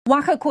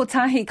Waka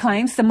Kotahi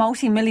claims the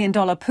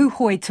multi-million-dollar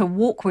Puhoi to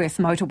Warkworth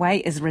motorway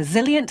is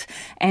resilient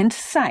and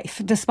safe,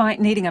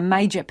 despite needing a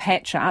major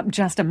patch-up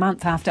just a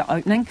month after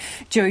opening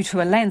due to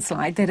a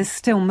landslide that is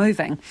still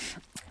moving.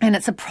 And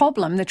it's a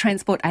problem the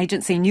Transport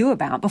Agency knew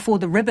about before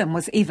the ribbon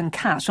was even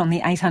cut on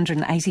the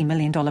 $880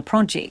 million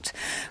project.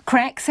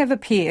 Cracks have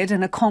appeared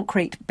in two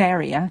concrete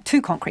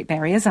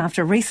barriers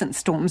after recent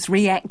storms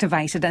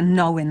reactivated a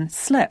no-in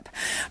slip.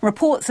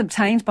 Reports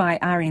obtained by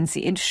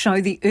RNZ show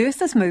the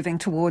earth is moving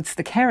towards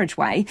the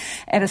carriageway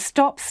at a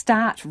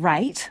stop-start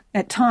rate,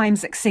 at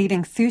times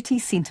exceeding 30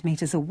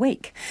 centimetres a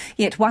week.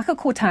 Yet Waka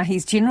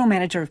Kotahi's General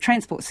Manager of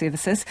Transport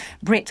Services,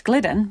 Brett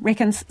Glidden,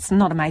 reckons it's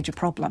not a major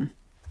problem.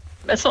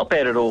 It's not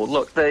bad at all.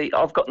 Look,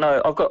 I've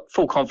got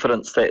full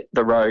confidence that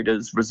the road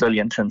is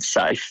resilient and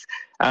safe.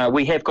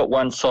 We have got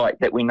one site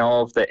that we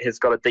know of that has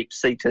got a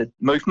deep-seated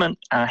movement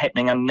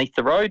happening underneath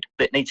the road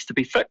that needs to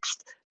be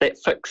fixed. That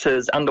fix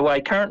is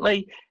underway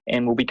currently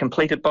and will be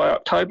completed by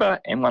October.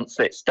 And once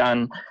that's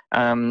done,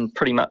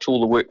 pretty much all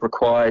the work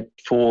required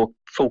for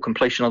full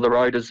completion of the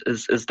road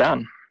is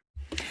done.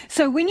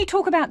 So when you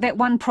talk about that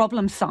one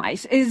problem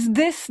site, is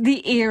this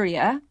the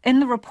area in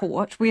the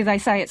report where they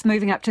say it's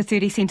moving up to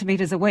 30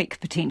 centimetres a week,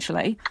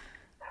 potentially?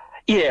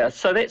 Yeah,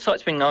 so that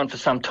site's been known for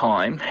some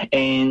time,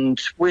 and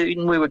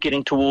when we were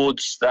getting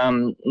towards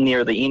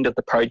near the end of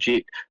the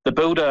project, the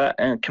builder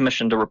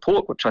commissioned a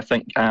report, which I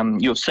think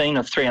you've seen,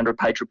 a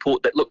 300-page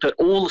report that looked at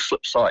all the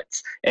slip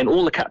sites and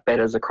all the cut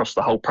batters across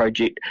the whole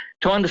project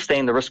to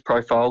understand the risk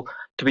profile,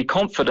 to be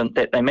confident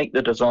that they meet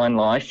the design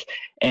life,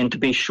 and to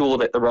be sure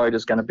that the road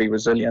is going to be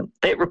resilient.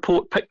 That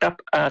report picked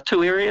up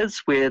two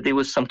areas where there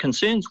was some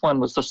concerns. One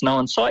was this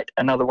known site,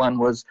 another one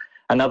was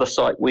another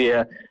site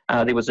where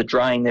there was a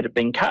drain that had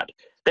been cut.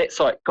 That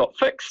site got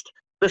fixed.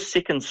 This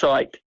second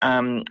site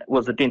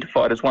was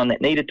identified as one that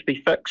needed to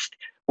be fixed.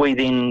 We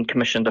then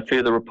commissioned a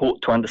further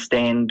report to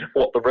understand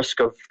what the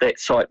risk of that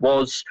site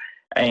was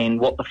and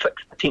what the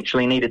fix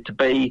potentially needed to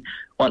be.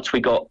 Once we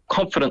got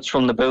confidence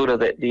from the builder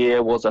that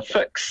there was a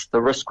fix,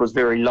 the risk was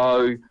very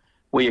low,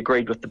 we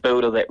agreed with the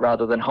builder that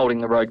rather than holding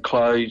the road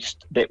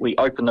closed, that we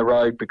open the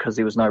road because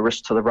there was no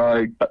risk to the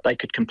road, but they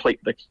could complete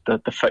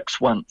the fix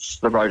once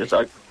the road is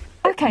open.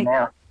 Okay.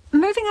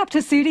 Moving up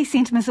to 30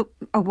 centimetres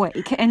a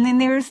week, and then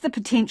there is the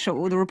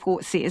potential, the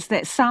report says,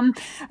 that some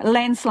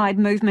landslide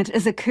movement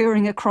is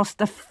occurring across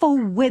the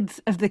full width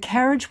of the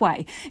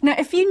carriageway. Now,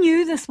 if you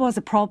knew this was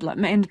a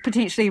problem and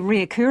potentially a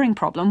reoccurring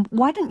problem,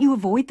 why didn't you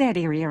avoid that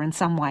area in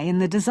some way in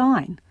the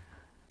design?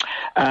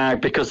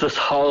 Because this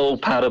whole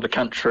part of the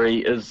country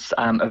is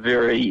a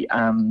very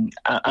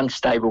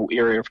unstable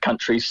area of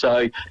country.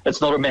 So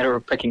it's not a matter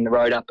of picking the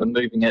road up and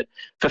moving it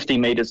 50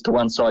 metres to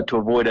one side to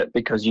avoid it,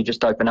 because you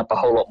just open up a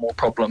whole lot more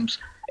problems.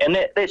 And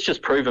that's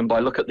just proven by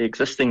look at the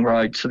existing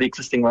road. So the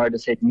existing road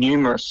has had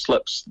numerous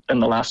slips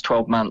in the last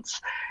 12 months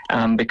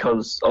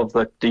because of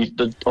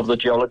the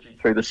geology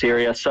through this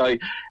area. So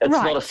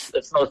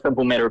it's not a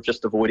simple matter of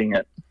just avoiding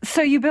it.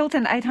 So you built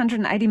an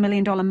 $880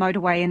 million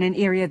motorway in an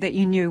area that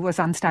you knew was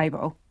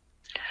unstable?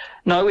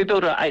 No, we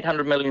built an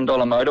 $800 million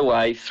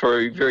motorway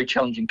through very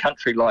challenging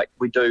country like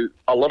we do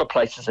a lot of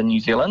places in New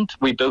Zealand.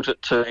 We built it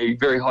to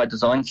very high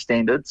design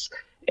standards,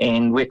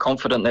 and we're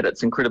confident that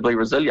it's incredibly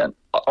resilient.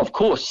 Of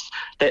course,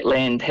 that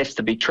land has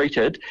to be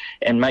treated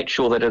and make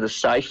sure that it is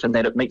safe and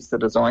that it meets the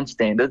design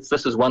standards.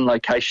 This is one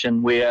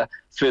location where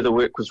further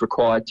work was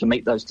required to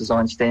meet those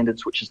design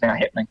standards, which is now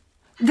happening.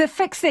 The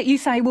fix that you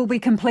say will be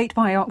complete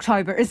by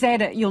October, is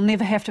that it? You'll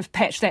never have to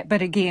patch that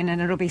bit again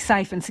and it'll be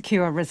safe and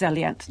secure,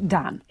 resilient,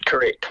 done?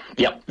 Correct.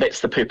 Yep,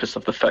 that's the purpose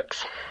of the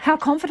fix. How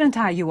confident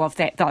are you of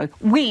that, though,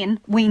 when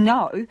we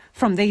know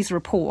from these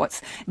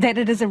reports that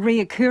it is a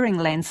reoccurring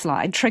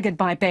landslide triggered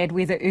by bad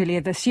weather earlier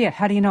this year?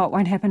 How do you know it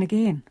won't happen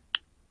again?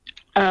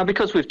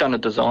 Because we've done a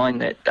design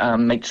that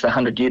meets the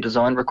 100-year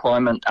design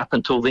requirement. Up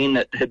until then,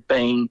 it had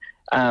been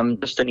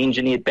just an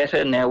engineered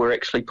batter. Now we're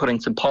actually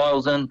putting some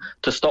piles in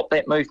to stop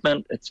that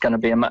movement. It's going to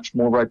be a much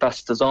more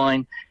robust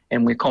design,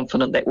 and we're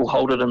confident that will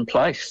hold it in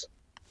place.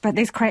 But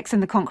there's cracks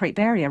in the concrete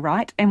barrier,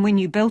 right? And when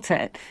you built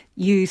it,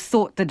 you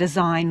thought the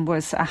design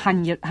was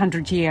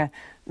 100-year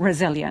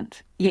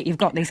resilient, yet you've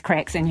got these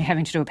cracks and you're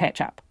having to do a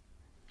patch-up.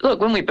 Look,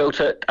 when we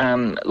built it,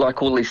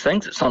 like all these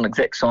things, it's not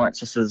exact science.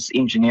 This is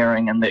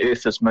engineering, and the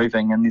earth is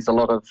moving, and there's a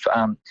lot of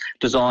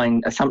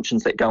design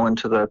assumptions that go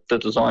into the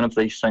design of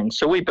these things.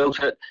 So we built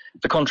it,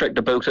 the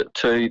contractor built it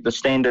to the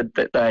standard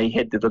that they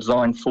had the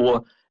design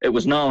for. It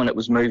was known it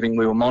was moving,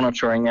 we were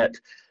monitoring it.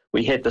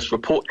 We had this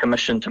report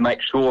commissioned to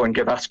make sure and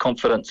give us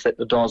confidence that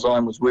the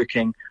design was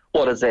working.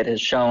 What that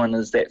has shown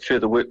is that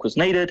further work was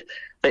needed.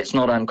 That's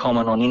not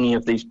uncommon on any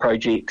of these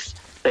projects.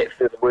 That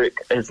further work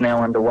is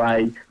now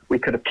underway. We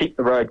could have kept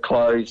the road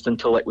closed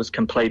until it was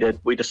completed.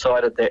 We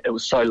decided that it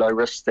was so low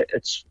risk that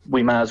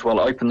we may as well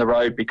open the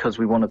road because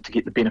we wanted to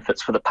get the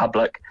benefits for the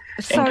public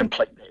and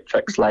complete that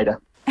fix later.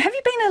 Have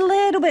you been a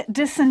little bit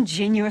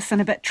disingenuous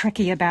and a bit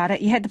tricky about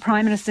it? You had the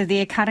Prime Minister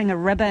there cutting a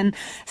ribbon,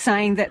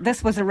 saying that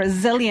this was a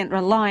resilient,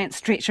 reliant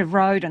stretch of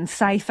road and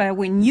safer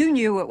when you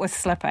knew it was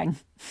slipping.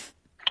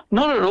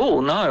 Not at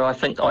all, no. I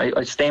think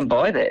I stand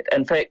by that.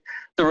 In fact,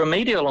 the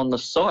remedial on the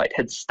site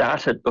had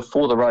started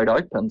before the road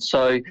opened.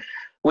 So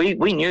we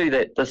knew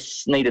that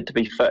this needed to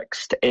be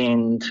fixed,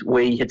 and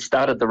we had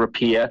started the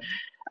repair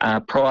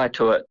prior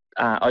to it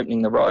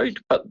opening the road.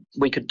 But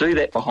we could do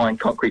that behind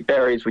concrete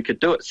barriers. We could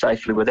do it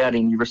safely without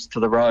any risk to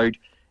the road,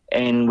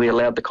 and we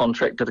allowed the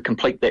contractor to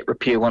complete that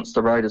repair once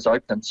the road is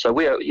open. So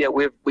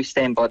we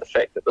stand by the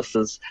fact that this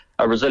is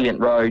a resilient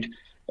road,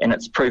 and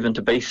it's proven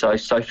to be so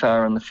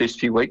far in the first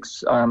few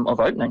weeks of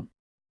opening.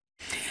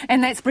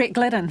 And that's Brett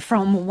Glidden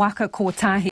from Waka Kotahi.